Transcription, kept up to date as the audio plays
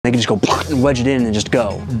They can just go and wedge it in and just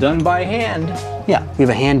go. Done by hand. Yeah, we have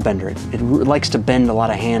a hand bender. It likes to bend a lot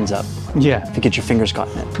of hands up. Yeah. If you get your fingers caught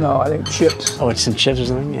in it. No, I think chips. Oh, it's some chips or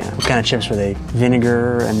something? Yeah. What kind of chips were they?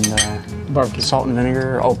 Vinegar and Barbecue. Salt and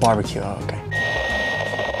vinegar? Oh, barbecue. Oh, okay.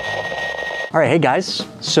 All right, hey guys.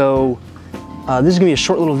 So this is gonna be a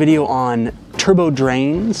short little video on turbo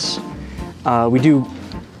drains. We do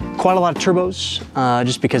quite a lot of turbos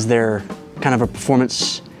just because they're kind of a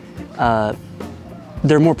performance,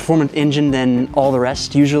 they're more performant engine than all the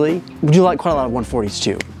rest usually. We do like quite a lot of 140s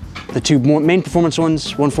too. The two main performance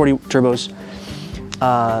ones, 140 turbos.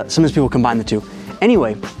 Sometimes people combine the two.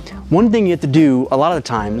 Anyway, one thing you have to do a lot of the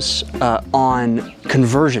times on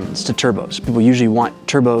conversions to turbos. People usually want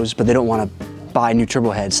turbos, but they don't want to buy new turbo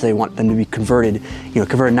heads. So they want them to be converted, you know,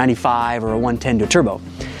 convert a 95 or a 110 to a turbo.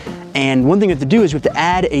 And one thing you have to do is you have to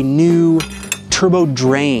add a new turbo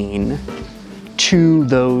drain to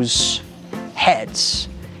those heads,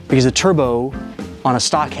 because a turbo on a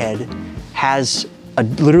stock head has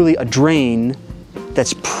literally a drain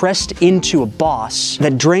that's pressed into a boss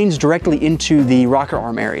that drains directly into the rocker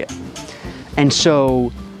arm area. And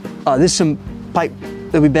so this is some pipe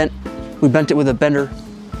that we bent. We bent it with a bender,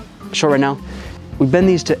 short right now. We bend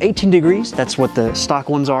these to 18 degrees. That's what the stock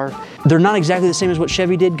ones are. They're not exactly the same as what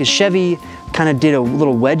Chevy did, because Chevy kind of did a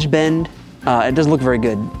little wedge bend. It doesn't look very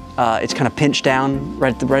good. It's kind of pinched down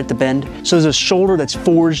right at the bend. So there's a shoulder that's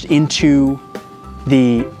forged into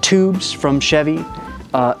the tubes from Chevy,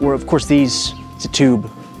 where of course it's a tube,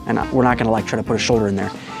 and we're not gonna try to put a shoulder in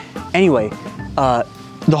there. Anyway,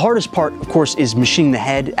 the hardest part, of course, is machining the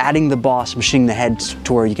head, adding the boss, machining the head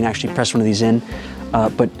to where you can actually press one of these in.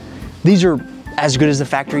 But these are as good as the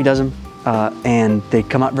factory does them, and they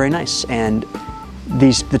come out very nice. And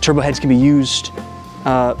the turbo heads can be used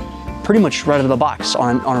pretty much right out of the box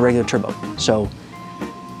on a regular turbo. So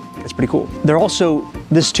it's pretty cool.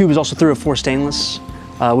 This tube is also 304 stainless,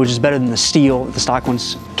 which is better than the steel that the stock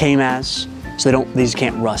ones came as. So these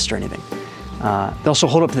can't rust or anything. They also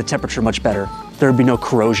hold up to the temperature much better. There would be no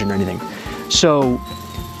corrosion or anything. So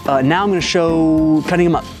now I'm gonna show cutting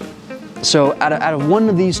them up. So out of one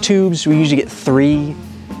of these tubes, we usually get 3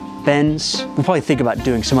 bends. We'll probably think about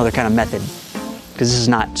doing some other kind of method, because this is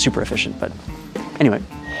not super efficient, but anyway.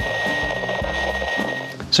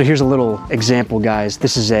 So here's a little example, guys.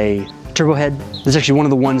 This is a turbo head. This is actually one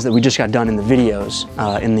of the ones that we just got done in the videos,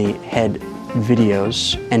 in the head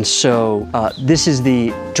videos. And so this is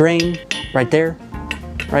the drain right there,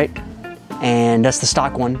 right? And that's the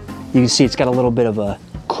stock one. You can see it's got a little bit of a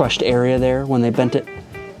crushed area there when they bent it.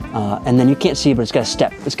 And then you can't see it, but it's got a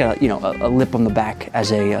step. It's got a lip on the back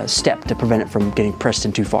as a step to prevent it from getting pressed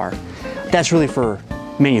in too far. That's really for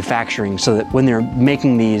manufacturing, so that when they're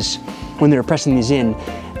making these, when they're pressing these in,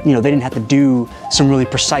 they didn't have to do some really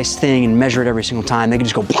precise thing and measure it every single time. They could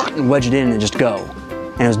just go and wedge it in and just go,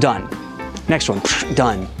 and it was done. Next one,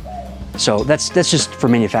 done. So that's just for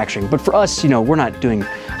manufacturing. But for us, we're not doing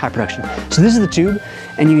high production. So this is the tube,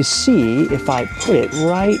 and you can see if I put it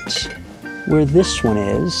right where this one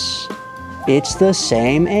is, it's the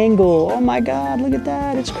same angle. Oh my God, look at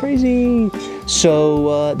that, it's crazy.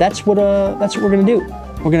 So that's what we're gonna do.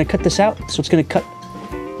 We're gonna cut this out, so it's gonna cut,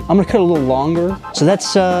 I'm gonna cut a little longer. So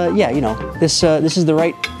that's, yeah, this is the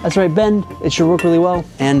right bend. It should work really well.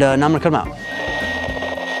 And now I'm gonna cut them out.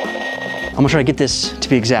 I'm gonna try to get this to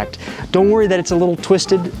be exact. Don't worry that it's a little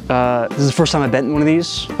twisted. This is the first time I bent one of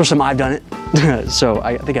these. First time I've done it. So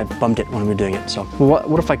I think I bumped it when we were doing it. So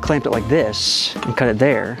what if I clamped it like this and cut it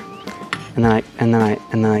there, and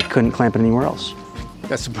then I couldn't clamp it anywhere else?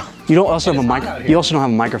 That's the problem. You also don't have a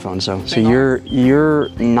microphone, so you're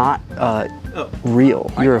not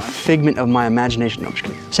real. You're a figment of my imagination. No, I'm just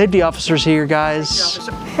kidding. Safety officers here, guys.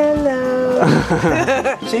 Hello.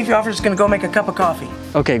 Safety officer's gonna go make a cup of coffee.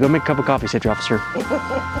 Okay, go make a cup of coffee, safety officer.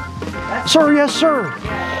 Sir, yes, sir.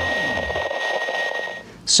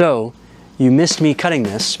 So, you missed me cutting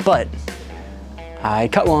this, but I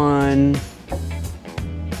cut one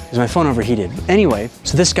because my phone overheated. Anyway,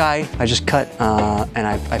 so this guy I just cut and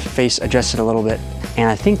I face adjusted a little bit, and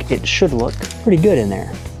I think it should look pretty good in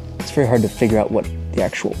there. It's very hard to figure out what the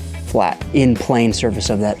actual flat in plane surface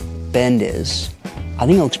of that bend is. I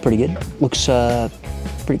think it looks pretty good. Looks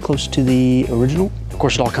pretty close to the original. Of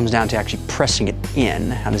course, it all comes down to actually pressing it in.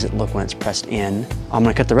 How does it look when it's pressed in? I'm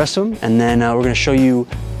gonna cut the rest of them, and then we're gonna show you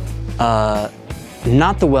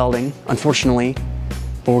not the welding, unfortunately,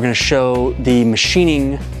 but we're gonna show the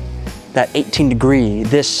machining that 18 degree,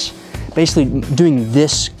 basically doing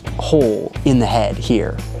this hole in the head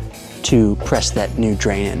here to press that new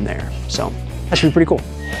drain in there. So that should be pretty cool.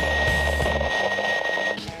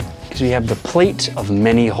 we have the plate of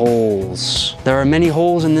many holes. There are many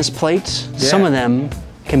holes in this plate. Yeah. Some of them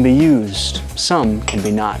can be used, some can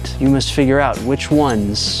be not. You must figure out which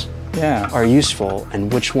ones are useful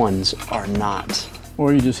and which ones are not.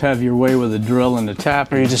 Or you just have your way with a drill and a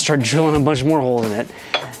tap. Or you just start drilling a bunch more holes in it.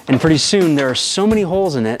 And pretty soon there are so many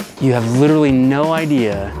holes in it, you have literally no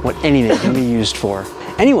idea what anything can be used for.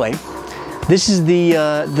 Anyway, this is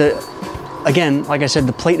again, like I said,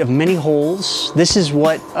 the plate of many holes. This is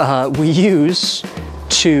what we use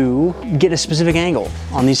to get a specific angle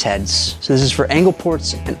on these heads. So this is for angle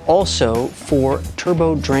ports and also for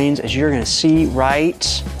turbo drains, as you're gonna see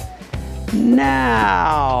right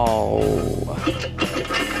now.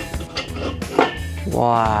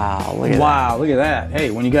 Wow, look at that. Wow, look at that.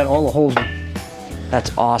 Hey, when you got all the holes.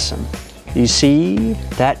 That's awesome. You see,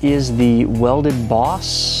 that is the welded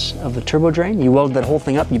boss of the turbo drain. You welded that whole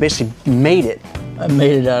thing up. You basically made it. I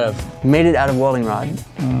made it out of? Made it out of welding rod.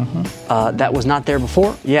 That was not there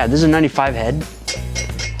before. Yeah, this is a 95 head.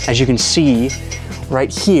 As you can see right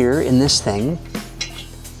here in this thing,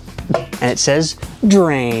 and it says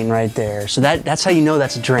drain right there. So that's how you know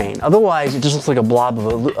that's a drain. Otherwise, it just looks like a blob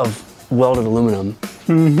of welded aluminum.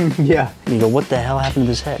 Yeah. And you go, what the hell happened to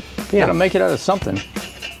this head? Yeah. Gotta make it out of something.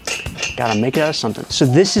 Gotta make it out of something. So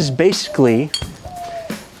this is basically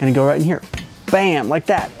gonna go right in here. Bam, like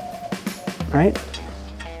that, right?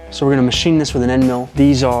 So we're gonna machine this with an end mill.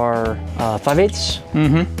 These are 5/8.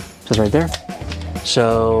 Says right there.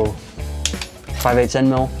 So 5/8 end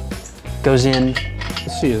mill goes in.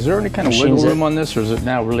 Let's see, is there any kind of wiggle room on this, or is it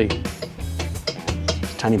now really?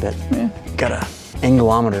 A tiny bit. Yeah. Got a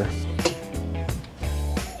angulometer.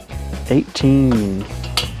 18.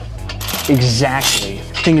 Exactly.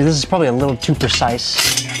 The thing is, this is probably a little too precise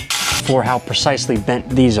for how precisely bent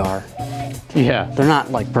these are. Yeah. They're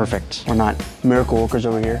not like perfect. We're not miracle workers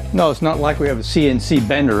over here. No, it's not like we have a CNC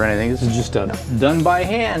bender or anything. This is just done by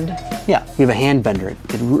hand. Yeah, we have a hand bender.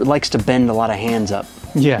 It likes to bend a lot of hands up.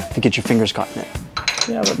 Yeah. To get your fingers caught in it.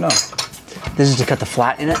 Yeah, but no. This is to cut the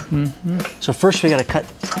flat in it. So first we gotta cut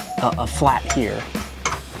a flat here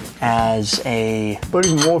as a... But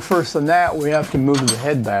even more first than that, we have to move the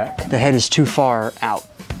head back. The head is too far out.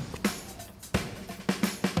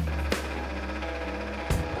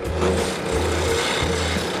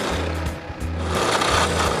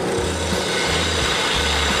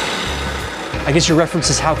 I guess your reference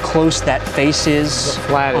is how close that face is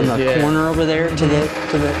on the corner over there to the.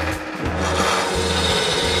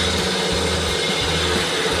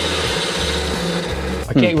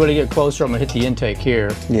 I can't really get closer. I'm gonna hit the intake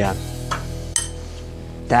here. Yeah.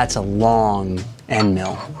 That's a long end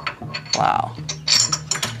mill. Wow.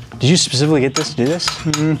 Did you specifically get this to do this?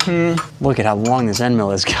 Look at how long this end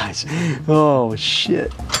mill is, guys. Oh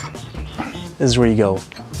shit. This is where you go,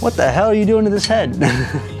 what the hell are you doing to this head?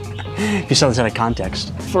 If you saw this out of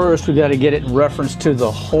context. First, we got to get it in reference to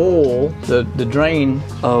the hole, the drain.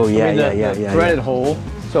 Oh yeah, the threaded hole.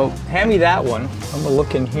 So hand me that one. I'm gonna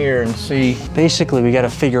look in here and see. Basically, we got to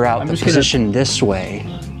figure out the position this way.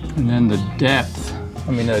 And then the depth.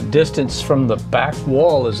 I mean, the distance from the back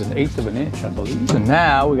wall is 1/8 of an inch, I believe. So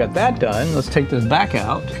now we got that done. Let's take this back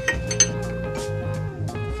out.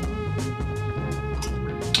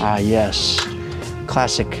 Ah yes,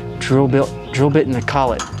 classic drill bit in the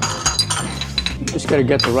collet. Just got to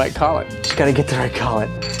get the right collet. Just got to get the right collet.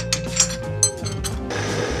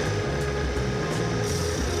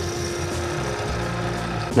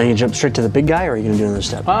 Now you jump straight to the big guy, or are you going to do another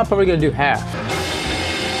step? I'm probably going to do half.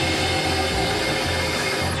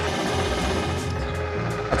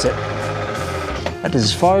 That's it. That is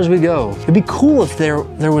as far as we go. It'd be cool if there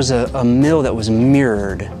was a mill that was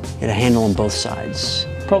mirrored. It had a handle on both sides.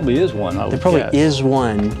 Probably is one. There probably is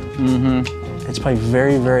one. It's probably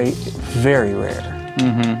very, very, very rare.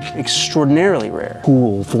 Extraordinarily rare.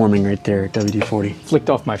 Pool forming right there at WD-40. Flicked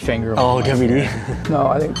off my finger. Oh, WD? No,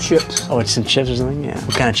 I think chips. Oh, it's some chips or something? Yeah.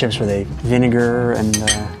 What kind of chips were they? Vinegar and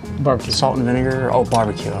barbecue. Salt and vinegar? Oh,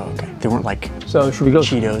 barbecue. Oh, okay. They weren't like so should we go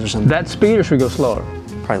Cheetos or something. That speed, or should we go slower?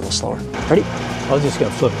 Probably a little slower. Ready? I was just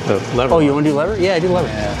gonna flip the lever. Oh, you want to do lever? Yeah, I do lever.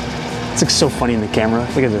 Yeah. It looks so funny in the camera.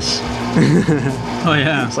 Look at this. Oh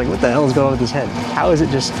yeah. It's like, what the hell is going on with his head? How is it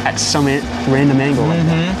just at some random angle like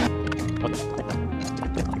that?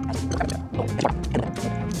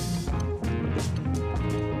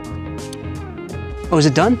 Oh, is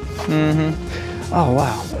it done? Oh,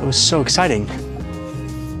 wow. It was so exciting.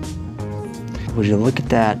 Would you look at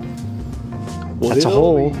that? That's a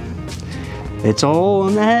hole. It's a hole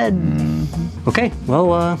in the head. Okay,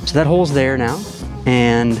 well, so that hole's there now.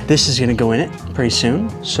 And this is gonna go in it pretty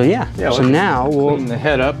soon. So yeah, so now we'll clean the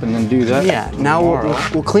head up and then do that. Yeah, now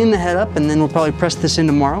we'll clean the head up and then we'll probably press this in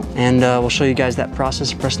tomorrow. And we'll show you guys that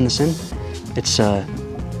process of pressing this in. It's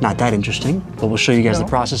not that interesting, but we'll show you guys the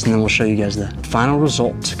process and then we'll show you guys the final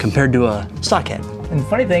result compared to a stock head. And the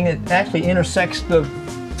funny thing, it actually intersects the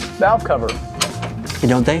valve cover.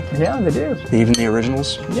 Don't they? Yeah, they do. Even the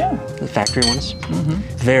originals? Yeah. The factory ones?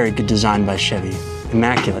 Very good design by Chevy.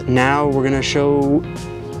 Immaculate. Now we're gonna show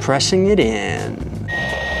pressing it in.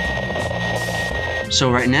 So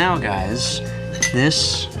right now, guys,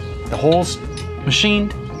 the hole's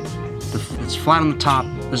machined. It's flat on the top.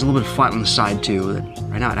 There's a little bit of flat on the side too.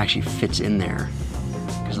 Right now it actually fits in there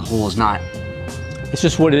because the hole is not. It's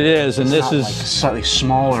just what it is, and this is like slightly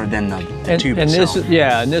smaller than the tube and itself. this is,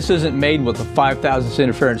 yeah, and this isn't made with a 5,000th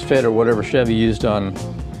interference fit or whatever Chevy used on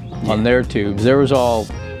their tubes. There was all,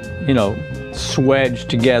 you know, swedged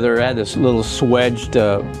together. It had this little swedged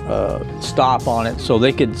stop on it, so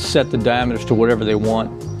they could set the diameters to whatever they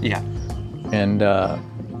want. Yeah. And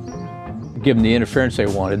give them the interference they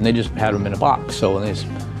wanted, and they just had them in a box. So they just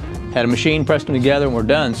had a machine, pressed them together, and we're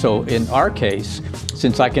done. So in our case,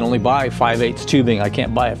 since I can only buy 5/8 tubing, I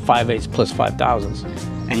can't buy a 5/8 plus 5,000ths.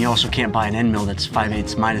 And you also can't buy an end mill that's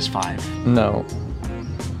 5/8 minus 5. No.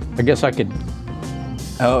 I guess I could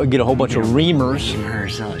get a whole bunch of reamers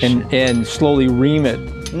and slowly ream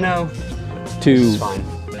it No. to This is fine.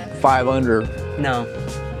 5 under. No.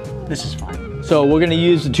 This is fine. So we're going to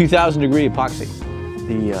use the 2,000 degree epoxy.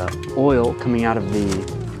 The oil coming out of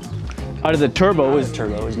the turbo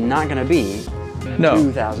is not going to be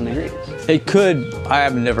 2,000 degrees. It could, I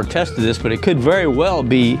have never tested this, but it could very well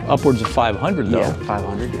be upwards of 500 though. Yeah,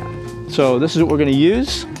 500, yeah. So this is what we're going to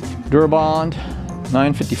use. Durabond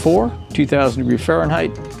 954, 2,000 degree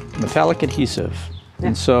Fahrenheit, metallic adhesive. Yeah.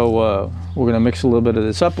 And so we're going to mix a little bit of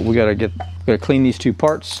this up, but we got to clean these two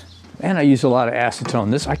parts. And I use a lot of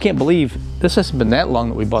acetone. I can't believe this hasn't been that long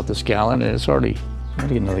that we bought this gallon, and it's already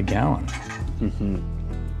another gallon.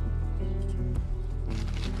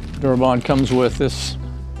 Durabond comes with this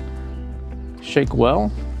shake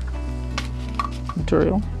well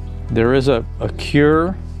material. There is a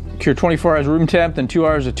cure 24 hours room temp, then 2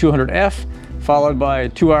 hours at 200F, followed by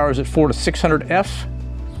 2 hours at 400 to 600F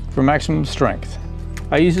for maximum strength.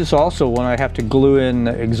 I use this also when I have to glue in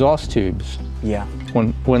exhaust tubes. Yeah.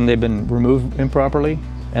 When they've been removed improperly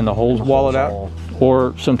and the holes walled out.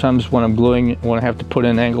 Or sometimes when I'm gluing, when I have to put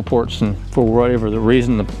in angle ports and for whatever the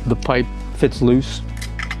reason the pipe fits loose.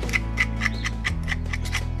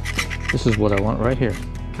 This is what I want right here.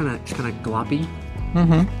 It's kind of gloppy.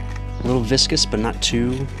 A little viscous, but not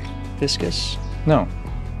too viscous. No.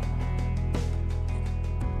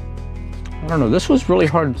 I don't know, this was really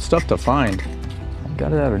hard stuff to find. I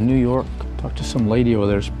got it out of New York. Talked to some lady over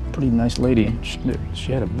there, a pretty nice lady.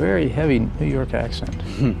 She had a very heavy New York accent.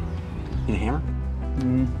 Need a hammer?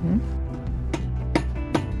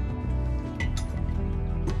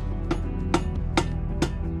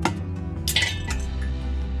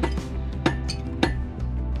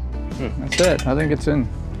 That's it, I think it's in.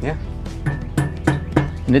 Yeah.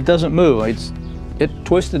 And it doesn't move. It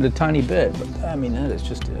twisted a tiny bit, but I mean, that is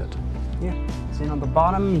just it. Yeah, it's in on the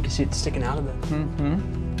bottom. You can see it sticking out of the...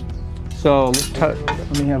 So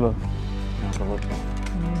let me have a... look.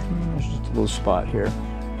 There's just a little spot here.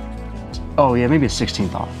 Oh yeah, maybe a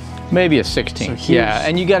 16th off. Maybe a 16th, So yeah.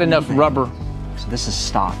 And you got enough rubber. So this is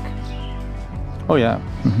stock. Oh yeah.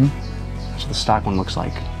 That's what the stock one looks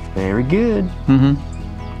like. Very good.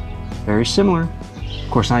 Very similar. Of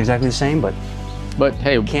course, not exactly the same, but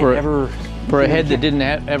hey, for a head that didn't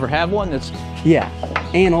ever have one, that's... Yeah,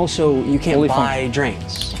 and also you can't Fully buy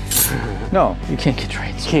drains. No, you can't get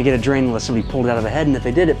drains. You can't get a drain unless somebody pulled it out of the head, and if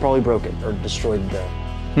they did, it probably broke it or destroyed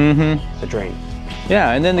the drain.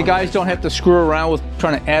 Yeah, and then the guys don't have to screw around with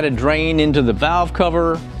trying to add a drain into the valve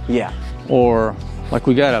cover. Yeah. Or like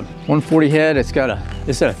we got a 140 head, it's got a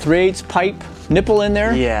 3/8 pipe nipple in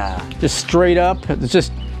there. Yeah. Just straight up. It's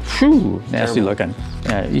just nasty looking.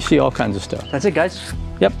 Yeah, you see all kinds of stuff. That's it, guys.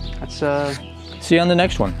 Yep. That's see you on the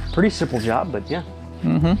next one. pretty simple job, but yeah.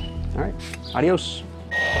 All right. Adios.